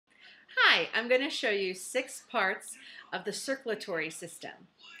Hi, I'm going to show you 6 parts of the circulatory system.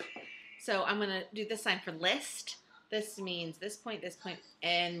 So I'm going to do the sign for list. This means this point,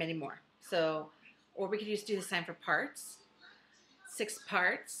 and many more. Or we could just do the sign for parts. 6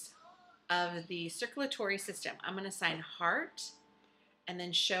 parts of the circulatory system. I'm going to sign heart and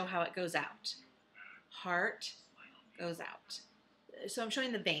then show how it goes out. Heart goes out. So I'm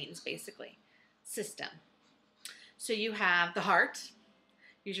showing the veins, basically. System. So you have the heart.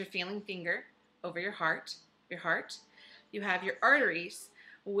 Use your feeling finger over your heart. You have your arteries,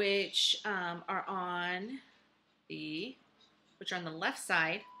 which are on the left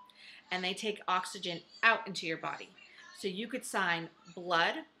side, and they take oxygen out into your body. So you could sign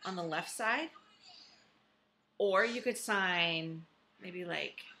blood on the left side, or you could sign maybe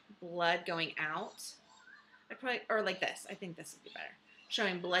like blood going out. Or like this. I think this would be better.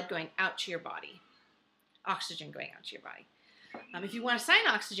 Showing blood going out to your body, oxygen going out to your body. If you want to sign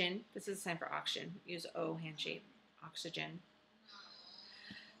oxygen, this is a sign for oxygen. Use O handshake, oxygen.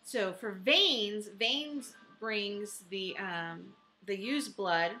 So for veins brings the used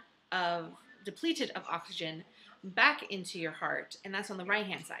blood depleted of oxygen back into your heart, and that's on the right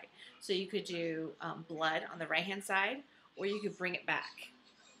hand side. So you could do blood on the right hand side, or you could bring it back.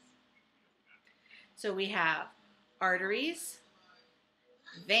 So we have arteries,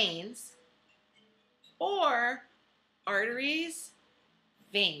 veins, or arteries,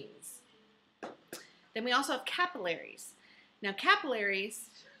 veins. Then we also have capillaries. Now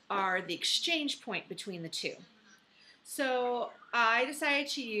capillaries are the exchange point between the two. So I decided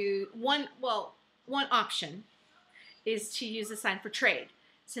to use one option is to use the sign for trade,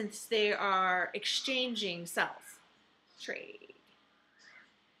 since they are exchanging cells. Trade.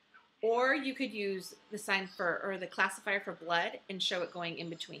 Or you could use the sign or the classifier for blood and show it going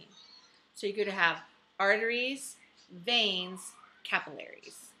in between. So you could have arteries, veins,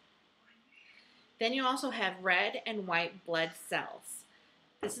 capillaries. Then you also have red and white blood cells.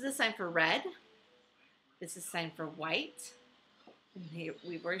 This is the sign for red. This is the sign for white. And here,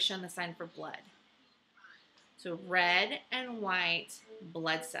 we've already shown the sign for blood. So red and white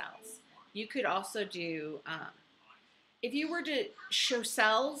blood cells. You could also do, if you were to show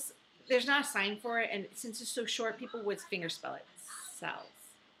cells, there's not a sign for it, and since it's so short, people would finger spell it, cells.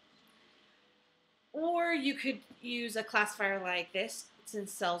 Or you could use a classifier like this,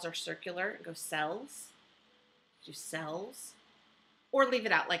 since cells are circular, go cells, do cells, or leave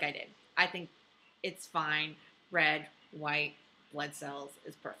it out like I did. I think it's fine. Red, white, blood cells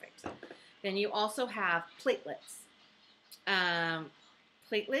is perfect. Then you also have platelets.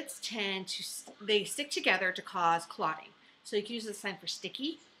 Platelets they stick together to cause clotting. So you can use the sign for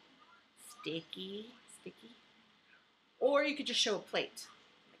sticky, or you could just show a plate,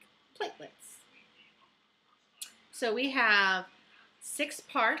 like platelets. So we have 6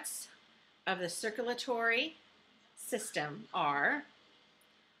 parts of the circulatory system are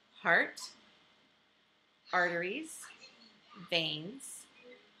heart, arteries, veins,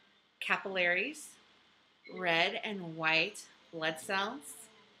 capillaries, red and white blood cells,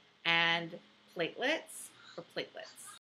 and platelets or platelets.